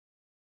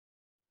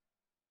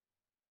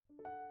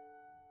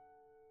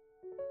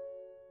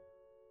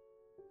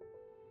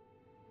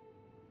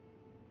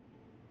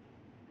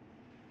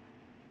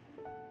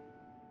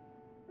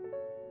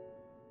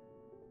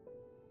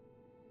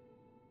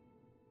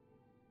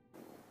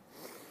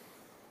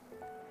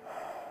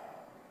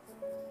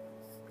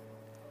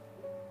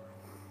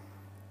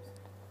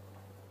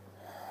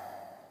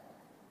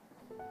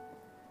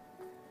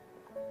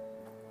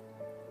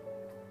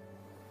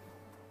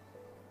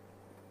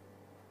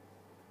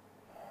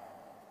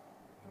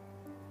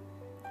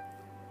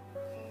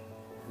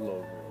Hello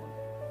everyone.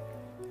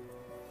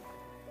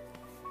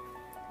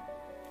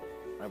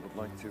 I would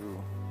like to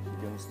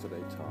begin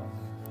today's talk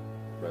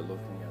by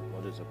looking at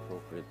what is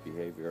appropriate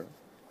behavior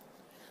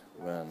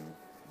when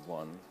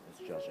one is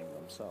judging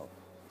themselves.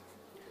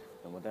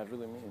 And what that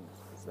really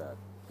means is that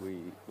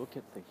we look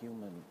at the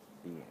human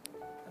being,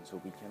 and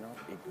so we cannot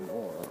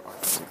ignore our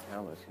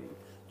physicality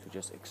to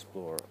just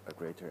explore a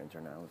greater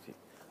internality.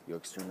 Your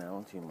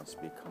externality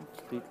must be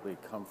completely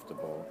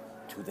comfortable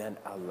to then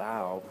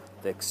allow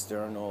the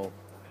external,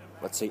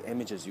 let's say,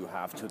 images you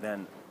have to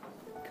then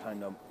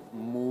kind of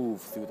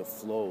move through the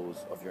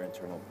flows of your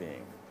internal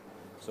being.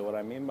 So what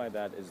I mean by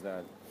that is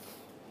that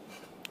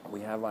we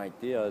have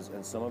ideas,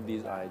 and some of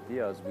these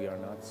ideas we are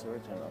not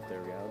certain of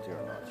their reality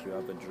or not. You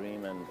have a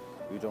dream and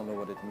you don't know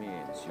what it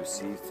means. You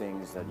see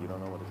things that you don't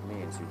know what it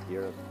means. You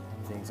hear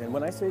things. And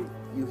when I say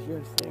you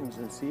hear things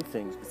and see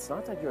things, it's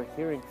not that you're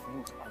hearing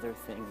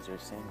things are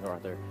saying, or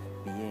other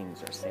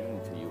beings are saying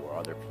to you, or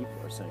other people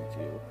are saying to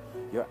you.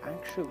 You're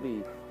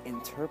actually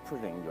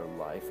interpreting your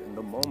life in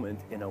the moment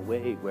in a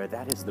way where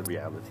that is the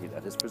reality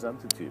that is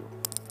presented to you.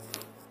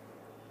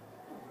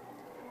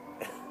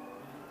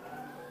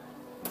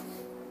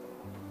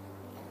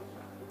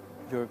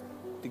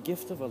 The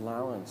gift of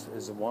allowance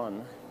is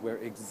one where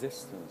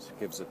existence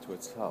gives it to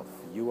itself.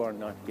 You are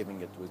not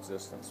giving it to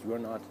existence. You are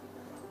not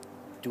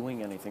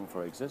doing anything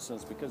for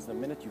existence, because the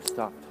minute you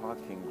stop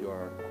talking,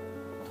 you're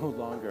no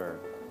longer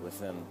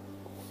within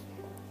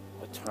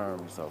the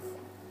terms of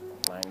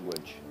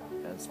language,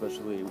 and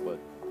especially what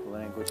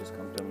language has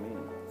come to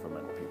mean for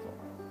many people.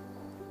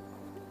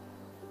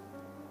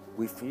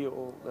 We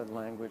feel that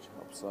language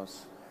helps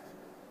us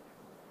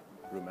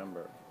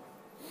remember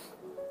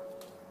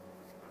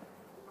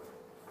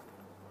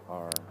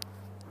our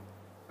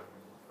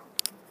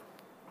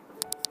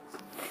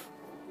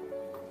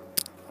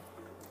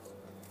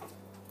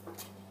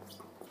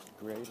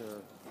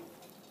greater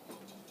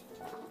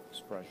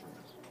expressions.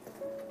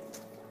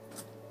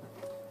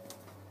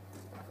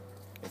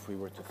 If we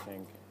were to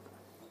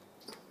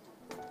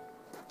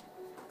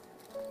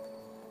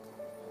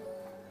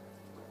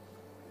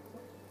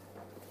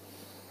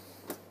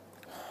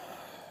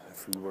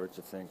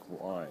think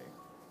why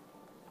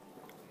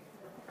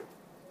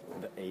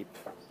the ape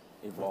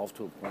evolved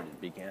to a point it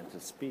began to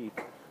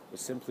speak, was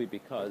simply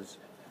because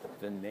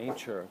the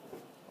nature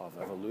of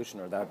evolution,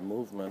 or that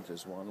movement,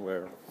 is one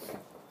where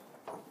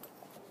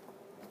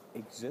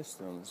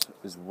existence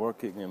is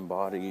working in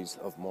bodies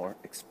of more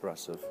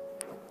expressive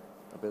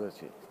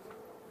ability.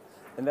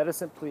 And that is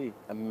simply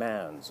a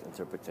man's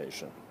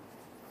interpretation.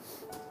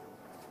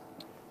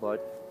 But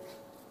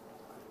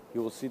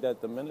you will see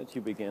that the minute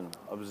you begin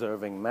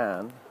observing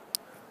man,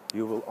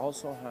 you will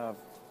also have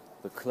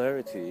the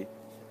clarity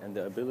and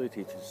the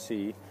ability to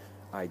see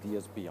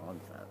ideas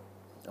beyond man.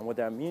 And what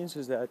that means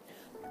is that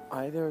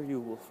either you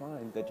will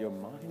find that your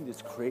mind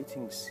is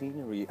creating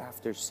scenery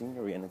after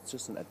scenery and it's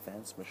just an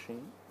advanced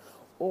machine,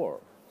 or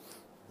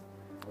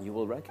you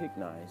will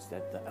recognize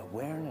that the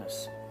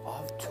awareness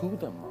to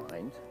the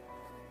mind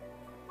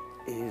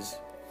is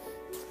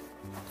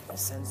a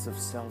sense of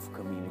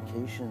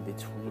self-communication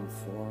between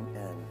form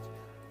and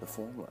the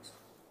formless.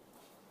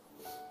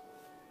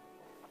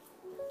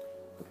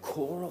 The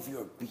core of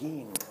your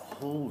being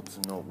holds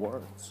no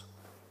words.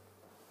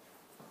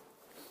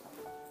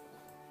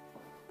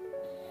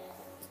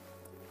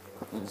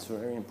 And it's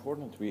very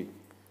important we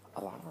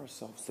allow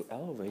ourselves to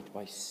elevate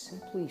by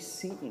simply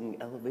seeing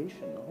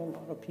elevation. Not a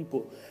lot of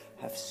people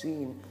have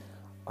seen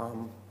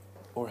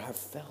or have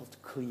felt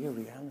clear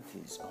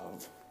realities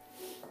of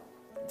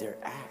their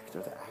act,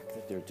 or the act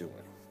that they're doing.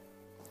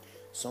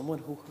 Someone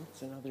who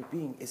hurts another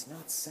being is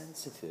not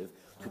sensitive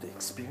to the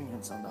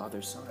experience on the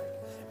other side.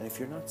 And if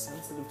you're not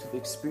sensitive to the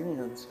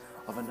experience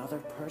of another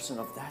person,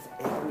 of that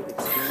area,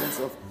 experience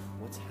of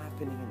what's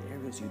happening in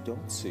areas you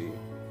don't see,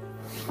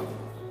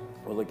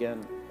 well,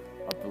 again,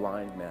 a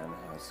blind man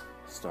has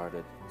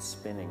started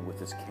spinning with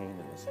his cane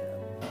in his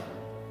hand.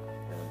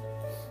 And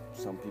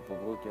some people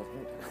will get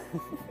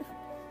hit.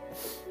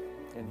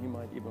 And he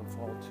might even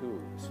fall too.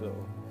 So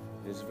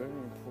it's very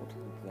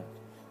important that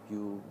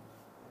you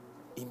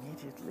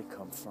immediately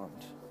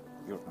confront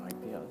your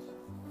ideas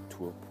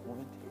to a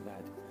point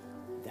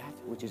that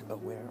which is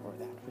aware, or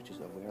that which is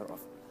aware of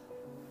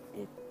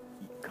it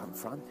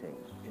confronting,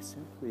 is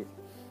simply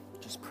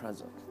just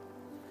present.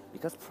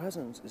 Because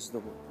presence is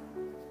the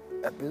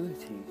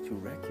ability to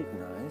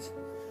recognize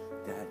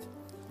that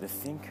the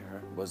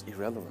thinker was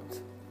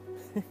irrelevant.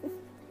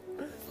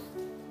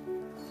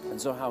 And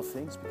so how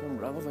things become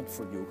relevant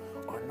for you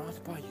are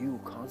not by you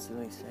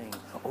constantly saying,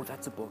 oh,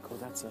 that's a book, oh,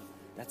 that's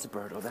a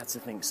bird, oh, that's a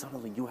thing.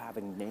 Suddenly you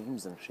having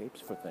names and shapes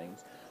for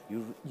things.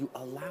 You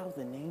allow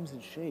the names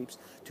and shapes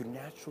to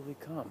naturally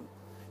come,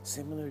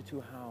 similar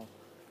to how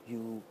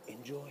you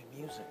enjoy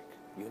music.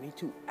 You need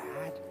to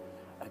add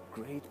a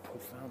great,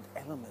 profound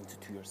element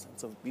to your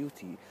sense of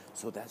beauty,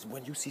 so that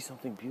when you see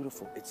something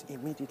beautiful, it's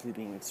immediately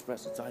being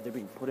expressed. It's either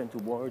being put into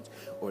words,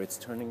 or it's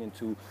turning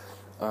into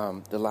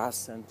the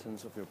last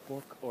sentence of your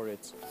book, or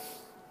it's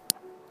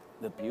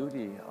the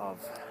beauty of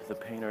the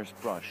painter's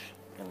brush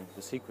and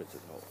the secrets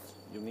it holds.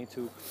 You need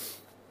to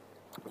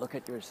look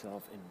at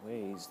yourself in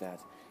ways that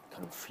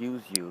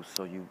confuse you,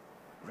 so you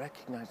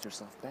recognize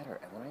yourself better.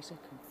 And when I say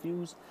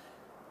confused,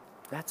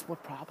 that's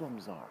what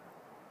problems are.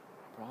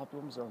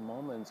 Problems are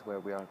moments where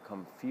we are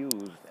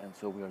confused, and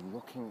so we are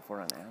looking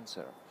for an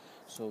answer.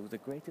 So the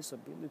greatest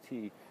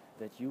ability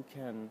that you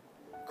can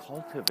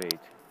cultivate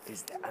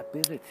is the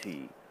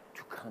ability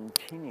to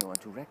continue and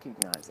to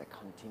recognize that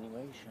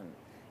continuation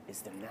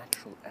is the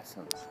natural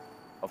essence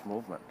of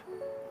movement.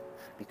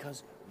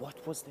 Because what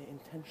was the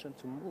intention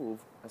to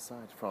move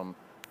aside from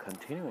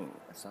continuing,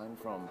 aside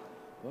from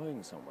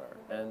going somewhere?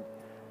 And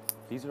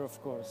these are, of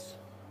course,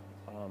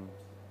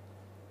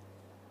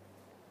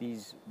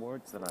 these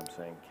words that I'm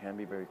saying can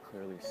be very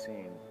clearly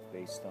seen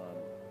based on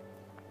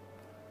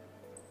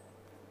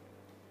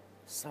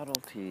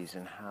subtleties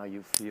in how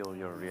you feel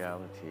your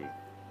reality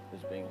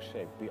is being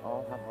shaped. We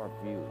all have our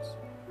views.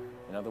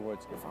 In other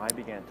words, if I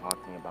began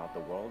talking about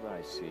the world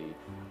I see,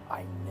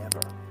 I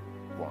never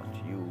want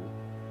you,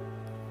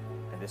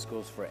 and this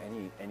goes for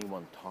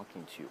anyone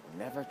talking to you,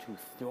 never to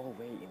throw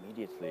away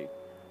immediately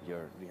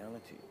your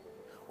reality.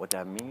 What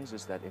that means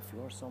is that if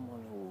you're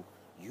someone who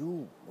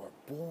you were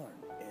born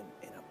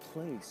in a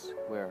place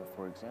where,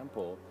 for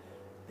example,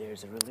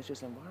 there's a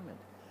religious environment,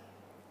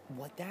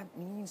 what that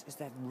means is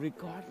that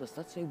regardless,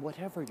 let's say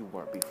whatever you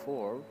were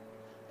before,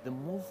 the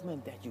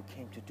movement that you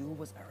came to do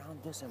was around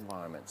this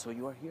environment. So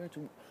you are here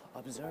to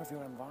observe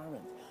your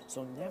environment.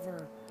 So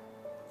never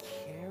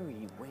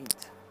carry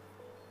weight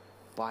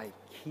by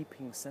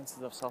keeping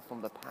senses of self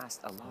from the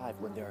past alive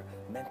when they're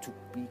meant to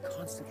be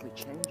constantly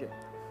changing.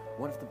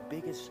 One of the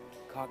biggest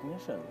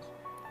cognitions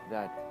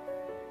that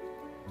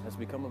has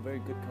become a very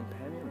good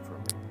companion for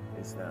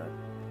me is that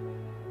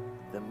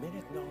the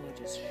minute knowledge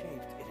is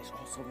shaped, it is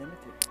also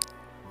limited.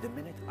 The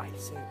minute I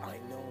say I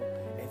know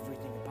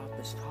everything about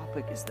this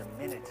topic is the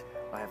minute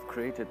I have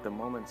created the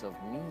moments of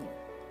me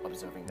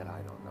observing that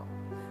I don't know.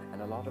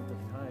 And a lot of the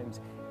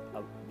times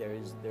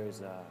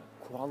there's a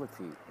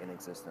quality in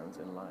existence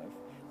in life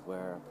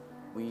where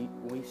we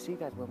see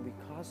that when we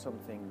cause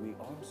something, we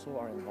also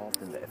are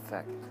involved in the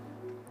effect.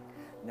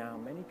 Now,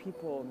 many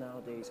people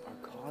nowadays are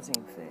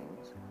causing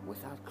things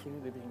without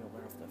clearly being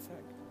aware of the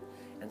effect.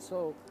 And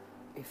so,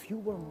 if you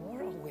were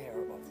more aware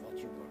of what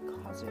you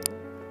were causing,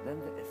 then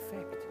the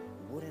effect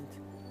wouldn't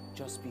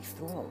just be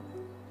thrown.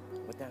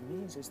 What that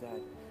means is that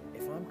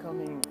if I'm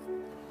coming,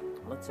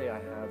 let's say I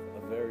have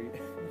a very,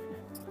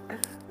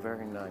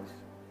 very nice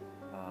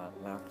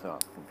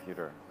laptop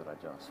computer that I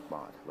just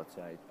bought. Let's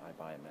say I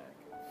buy a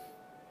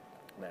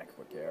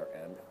MacBook Air,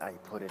 and I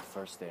put it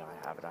first day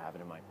I have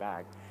it in my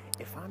bag.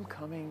 If I'm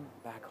coming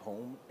back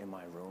home in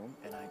my room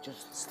and I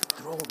just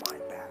throw my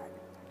bag,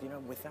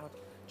 without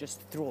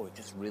just throw it,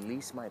 just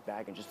release my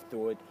bag and just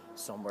throw it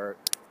somewhere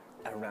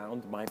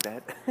around my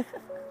bed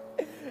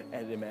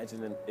and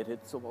imagine it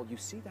hits the wall, you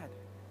see that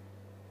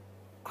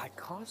I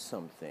caused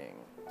something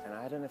and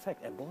I had an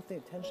effect, and both the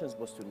intentions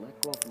was to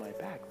let go of my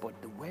bag, but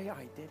the way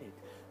I did it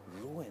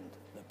ruined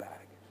the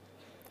bag.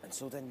 And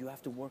so then you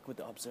have to work with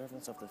the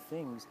observance of the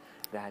things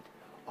that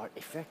are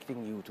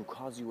affecting you to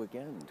cause you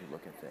again to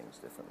look at things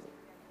differently.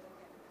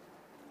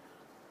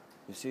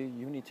 You see,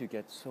 you need to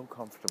get so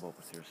comfortable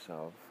with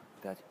yourself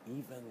that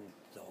even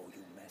though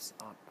you mess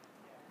up,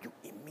 you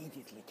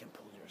immediately can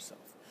pull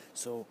yourself.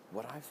 So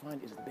what I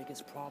find is the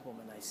biggest problem,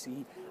 and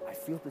I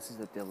feel this is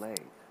a delay.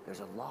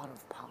 There's a lot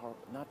of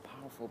not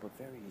powerful, but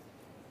very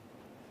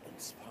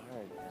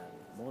inspired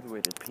and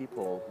motivated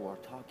people who are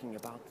talking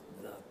about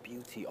the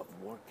beauty of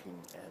working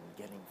and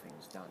getting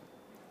things done.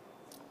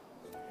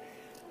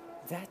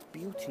 That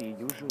beauty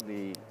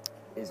usually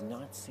is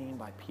not seen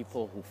by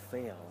people who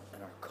fail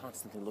and are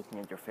constantly looking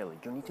at your failure.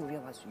 You need to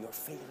realize your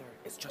failure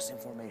is just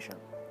information.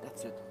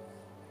 That's it.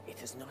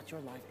 It is not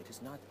your life. It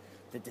is not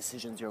the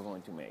decisions you're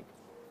going to make.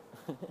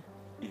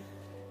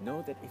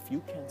 Know that if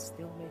you can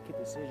still make a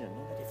decision,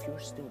 know that if you're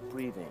still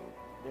breathing,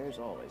 there's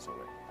always a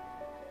way.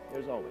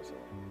 There's always a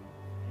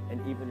way.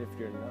 And even if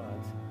you're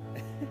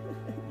not,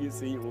 you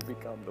see, it will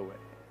become the way.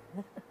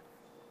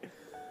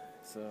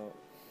 So,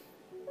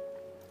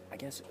 I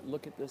guess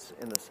look at this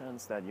in the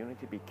sense that you need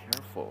to be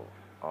careful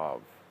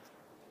of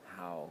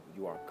how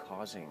you are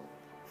causing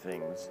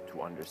things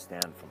to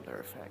understand from their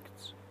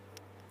effects.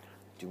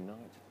 Do not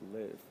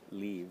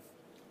leave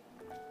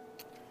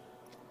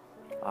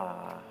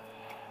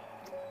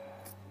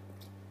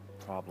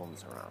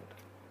problems around.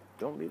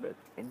 Don't leave it.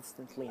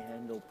 Instantly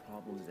handle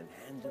problems and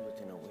handle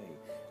it in a way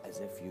as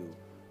if you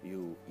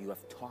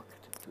have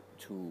talked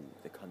to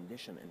the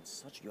condition in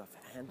such, you have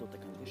handled the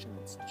condition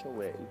in such a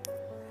way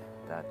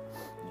that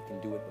you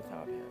can do it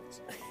without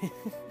hands.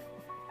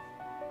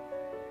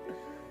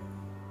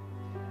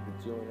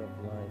 joy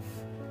of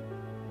life,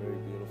 very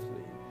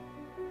beautifully,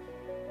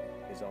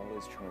 is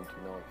always trying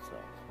to know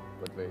itself,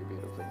 but very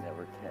beautifully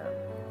never can.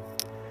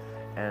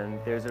 And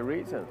there's a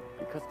reason,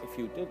 because if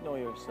you did know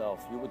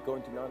yourself, you would go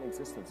into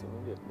non-existence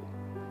immediately.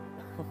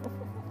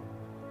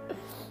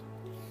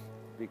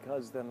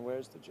 Because then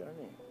where's the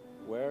journey?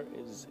 Where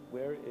is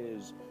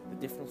the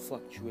different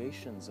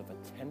fluctuations of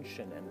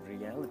attention and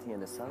reality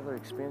and the cellular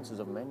experiences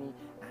of many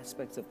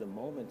aspects of the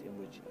moment in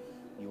which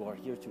you are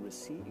here to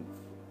receive?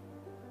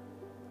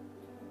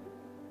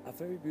 A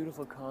very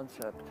beautiful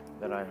concept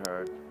that I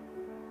heard,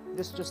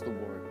 just the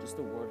word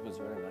was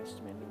very nice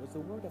to me, and it was the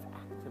word of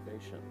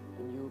activation.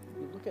 And you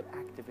look at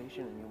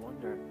activation and you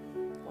wonder,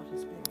 what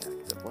is being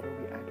active? What are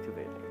we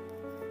activating?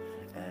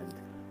 And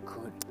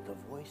could the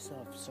voice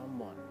of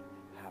someone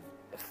have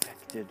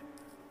affected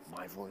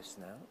my voice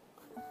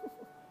now?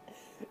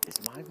 Is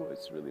my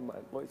voice really my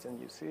voice? And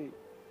you see,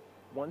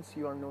 once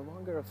you are no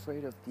longer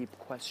afraid of deep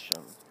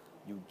questions,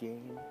 you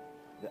gain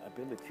the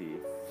ability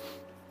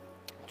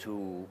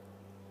to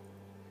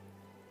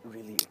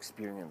really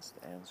experience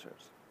the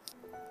answers.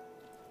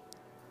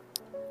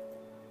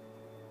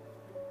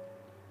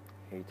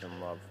 Hate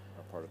and love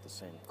are part of the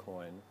same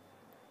coin,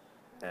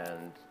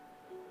 and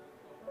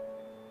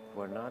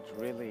we're not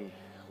really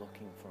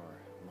looking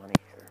for money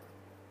here.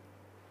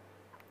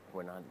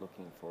 We're not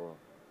looking for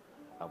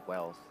a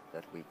wealth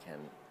that we can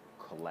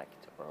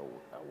collect, or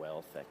a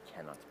wealth that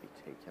cannot be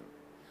taken.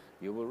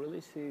 You will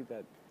really see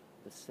that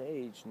the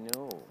sage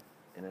knew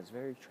in his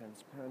very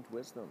transparent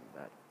wisdom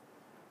that,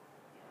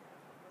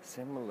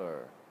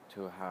 similar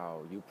to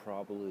how you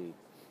probably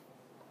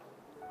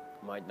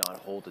might not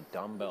hold a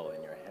dumbbell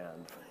in your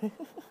hand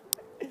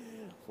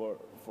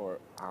for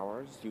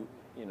hours, you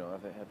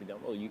have a heavy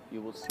dumbbell,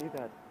 you will see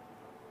that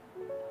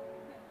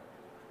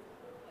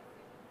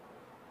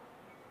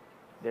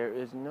there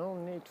is no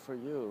need for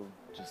you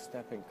to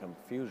step in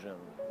confusion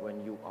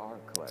when you are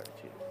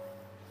clarity.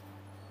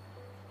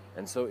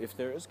 And so if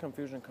there is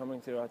confusion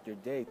coming throughout your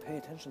day, pay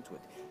attention to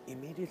it.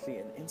 Immediately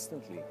and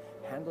instantly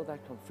handle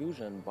that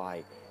confusion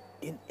by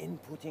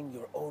inputting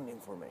your own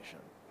information.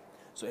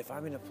 So if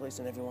I'm in a place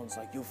and everyone's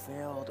like, you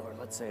failed, or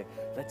let's say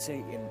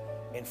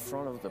in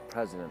front of the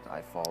president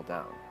I fall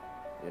down,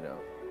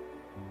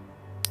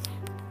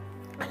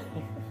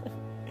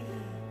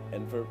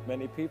 And for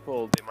many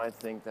people, they might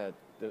think that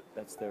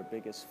that's their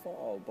biggest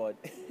fall, but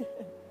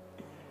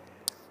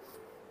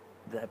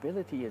the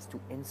ability is to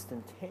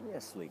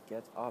instantaneously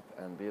get up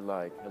and be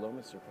like, hello,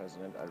 Mr.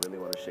 President, I really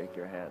want to shake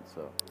your hand,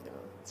 so,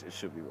 it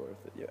should be worth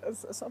it.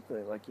 It's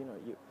something like,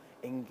 you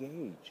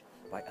engage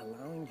by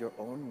allowing your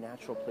own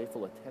natural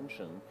playful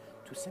attention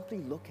to simply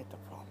look at the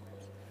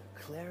problems.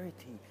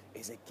 Clarity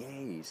is a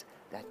gaze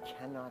that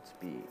cannot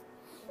be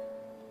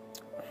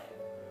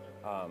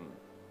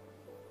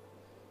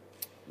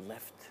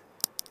left,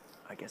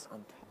 I guess,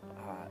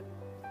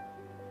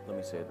 let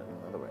me say it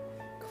another way.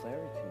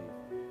 Clarity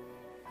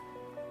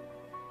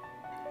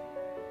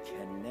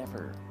can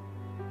never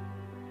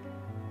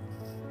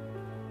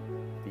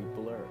be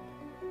blurred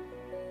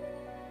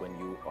when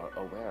you are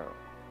aware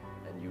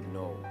and you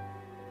know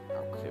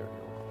how clear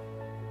you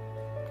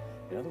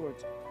are. In other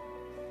words,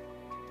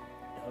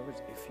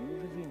 if you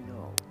really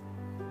know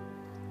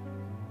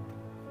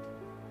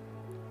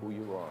who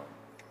you are,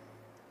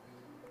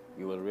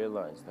 you will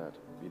realize that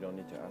you don't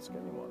need to ask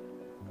anyone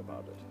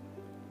about it.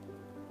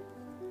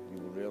 You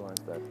will realize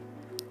that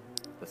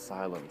the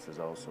silence is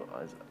also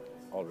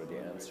already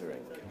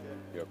answering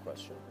your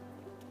question.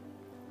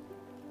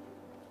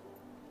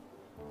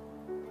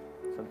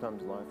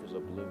 Sometimes life is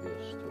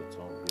oblivious to its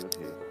own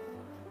beauty,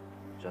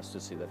 just to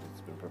see that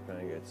it's been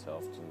preparing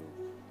itself to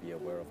be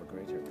aware of a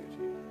greater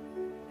beauty,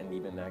 and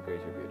even that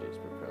greater beauty is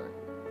preparing.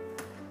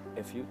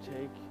 If you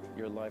take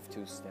your life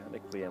too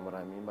statically, and what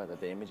I mean by that,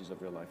 the images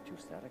of your life too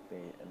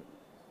statically, and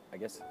I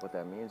guess what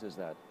that means is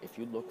that if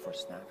you look for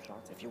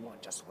snapshots, if you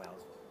want just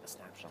wealth, a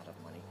snapshot of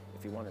money,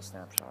 if you want a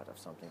snapshot of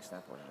something,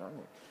 snapshot of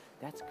money,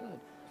 that's good,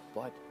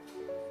 but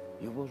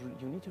you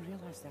need to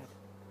realize that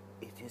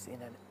it is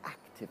in an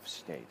active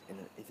state,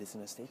 it is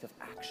in a state of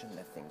action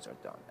that things are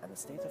done, and the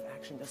state of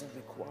action doesn't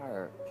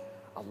require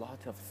a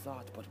lot of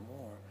thought, but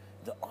more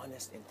the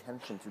honest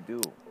intention to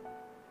do.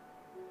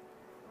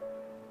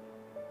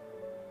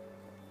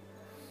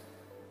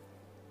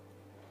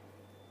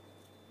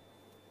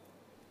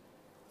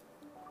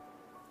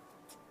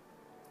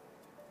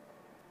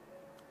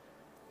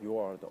 You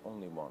are the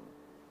only one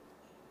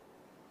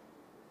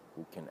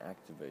who can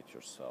activate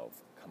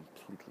yourself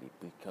completely,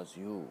 because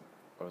you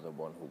are the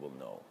one who will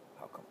know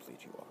how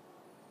complete you are.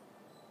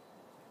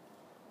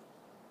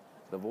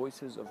 The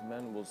voices of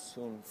men will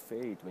soon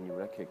fade when you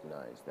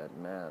recognize that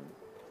man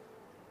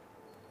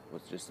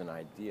was just an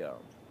idea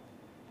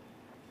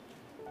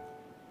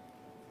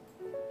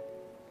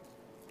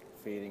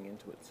fading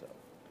into itself.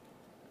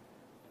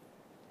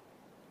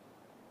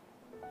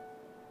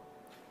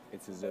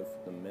 It's as if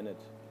the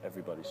minute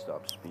everybody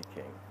stops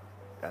speaking,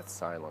 that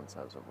silence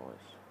has a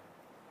voice.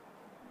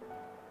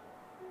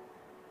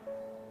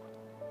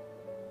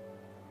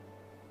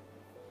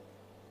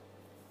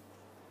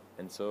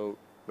 And so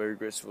very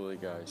gracefully,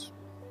 guys,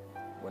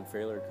 when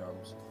failure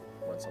comes,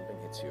 when something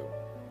hits you,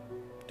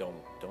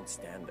 don't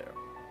stand there.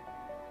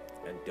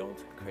 And don't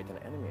create an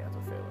enemy out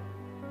of failure.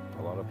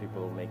 A lot of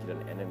people will make it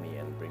an enemy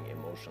and bring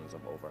emotions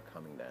of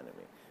overcoming the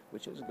enemy,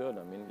 which is good.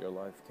 I mean, your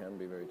life can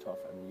be very tough.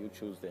 I mean, you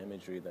choose the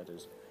imagery that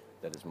is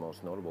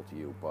most notable to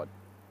you, but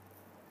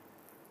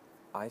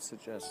I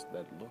suggest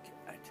that look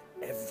at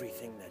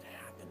everything that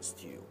happens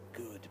to you,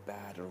 good,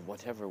 bad, or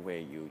whatever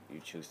way you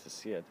choose to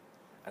see it,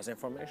 as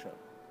information.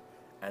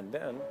 And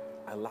then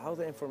allow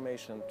the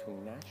information to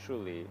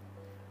naturally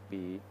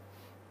be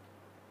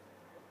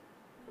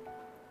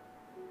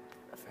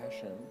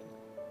fashioned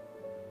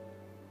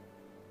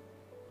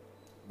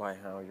by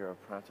how your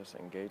apprentice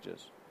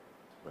engages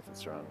with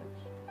its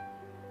surroundings.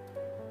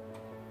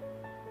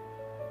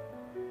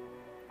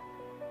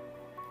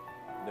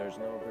 There's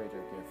no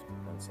greater gift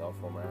than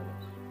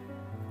self-awareness.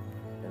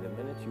 And the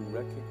minute you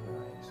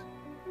recognize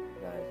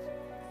that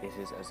it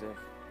is as if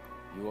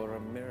you are a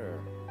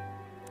mirror,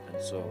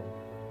 and so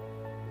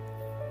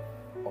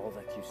all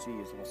that you see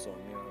is also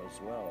a mirror as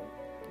well,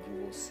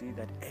 you will see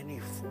that any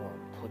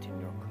form put in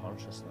your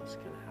consciousness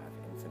can have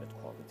infinite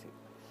quality,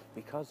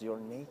 because your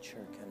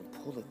nature can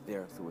pull it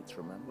there through its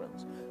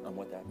remembrance. And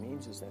what that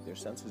means is that there are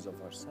senses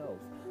of ourself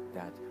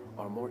that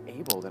are more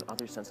able than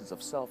other senses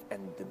of self,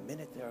 and the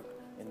minute they're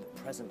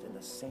present in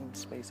the same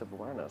space of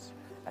awareness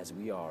as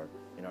we are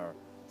in our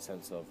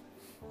sense of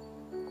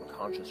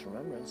conscious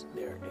remembrance,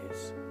 there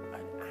is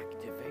an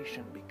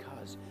activation,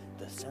 because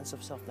the sense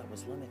of self that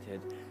was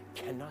limited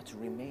cannot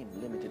remain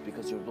limited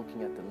because you're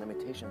looking at the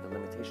limitation. The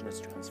limitation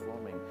is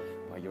transforming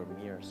by your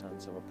mere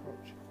sense of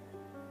approach.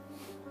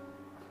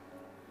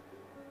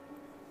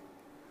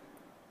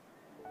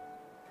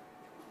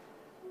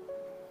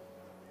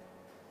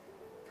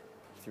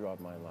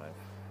 Throughout my life,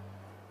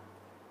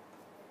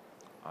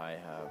 I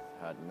have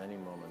had many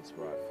moments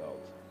where I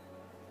felt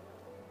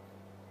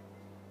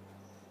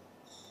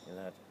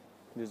that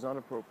it is not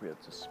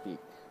appropriate to speak.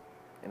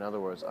 In other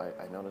words,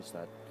 I noticed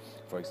that,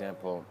 for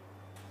example,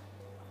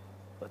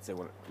 let's say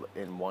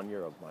in 1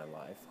 year of my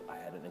life, I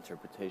had an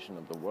interpretation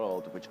of the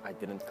world which I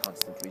didn't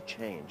constantly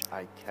change.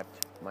 I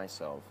kept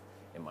myself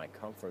in my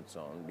comfort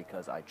zone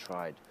because I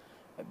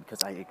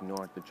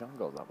ignored the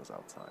jungle that was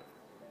outside.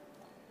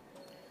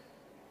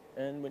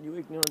 And when you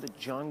ignore the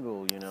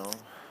jungle, you know,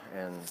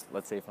 and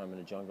let's say if I'm in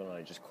a jungle and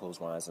I just close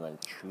my eyes and I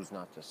choose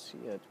not to see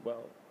it,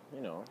 well, you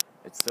know,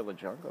 it's still a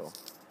jungle.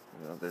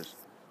 You know,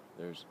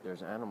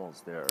 there's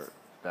animals there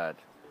that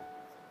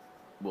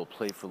will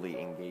playfully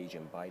engage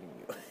in biting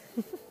you.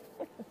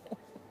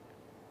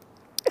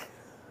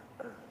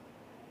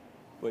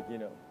 But, you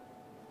know,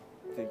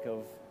 think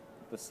of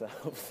the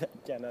self that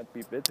cannot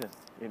be bitten,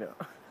 you know.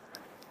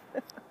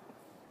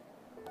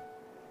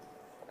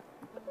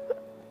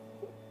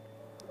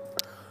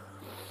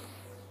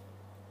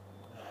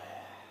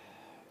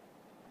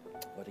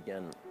 But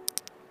again,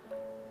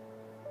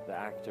 the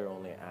actor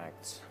only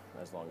acts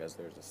as long as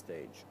there's a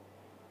stage.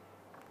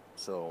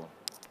 So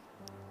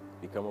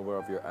become aware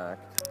of your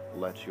act,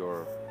 let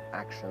your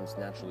actions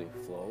naturally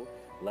flow,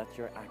 let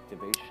your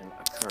activation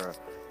occur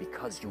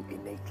because you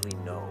innately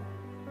know.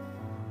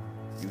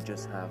 You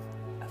just have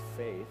a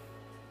faith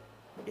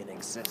in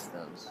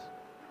existence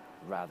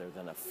rather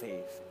than a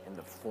faith in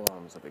the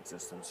forms of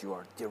existence. You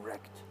are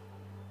direct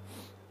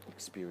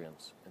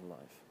experience in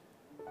life.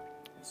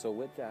 So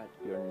with that,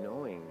 your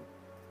knowing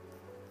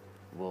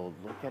will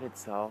look at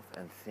itself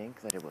and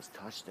think that it was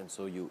touched, and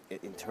so you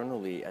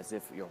internally, as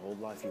if your whole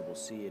life, you will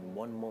see in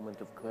one moment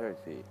of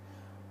clarity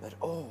that,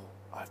 oh,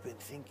 I've been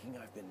thinking,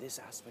 I've been this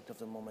aspect of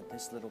the moment,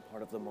 this little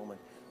part of the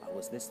moment, I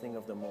was this thing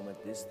of the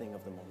moment, this thing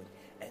of the moment,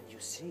 and you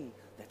see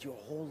that your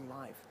whole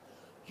life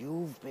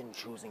you've been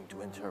choosing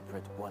to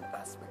interpret one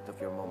aspect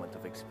of your moment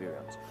of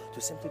experience.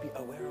 To simply be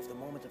aware of the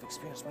moment of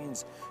experience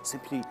means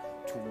simply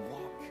to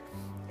walk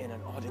in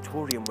an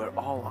auditorium where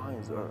all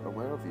eyes are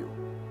aware of you.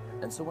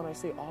 And so when I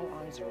say all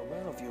eyes are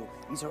aware of you,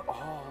 these are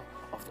all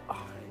of the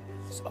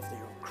eyes of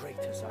your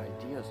greatest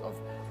ideas,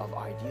 of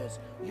ideas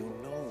you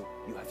know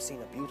you have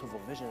seen a beautiful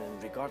vision,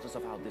 and regardless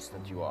of how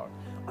distant you are.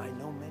 I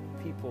know many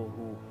people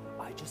who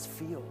I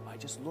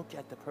just look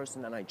at the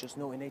person and I just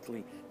know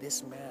innately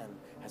this man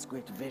has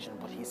great vision,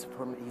 but he's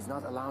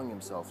not allowing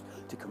himself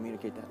to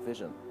communicate that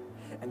vision.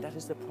 And that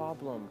is the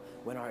problem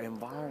when our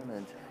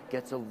environment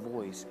gets a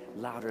voice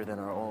louder than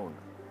our own.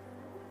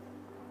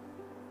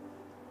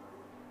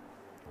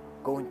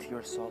 Go into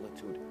your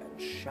solitude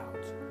and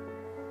shout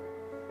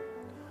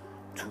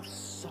to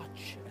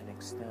such an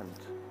extent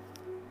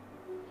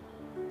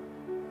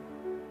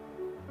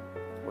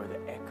where the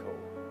echo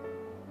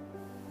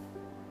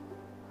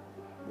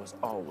was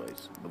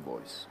always the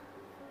voice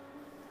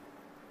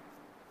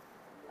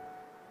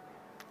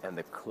and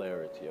the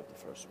clarity of the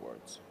first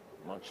words.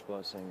 Much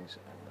blessings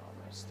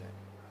and namaste.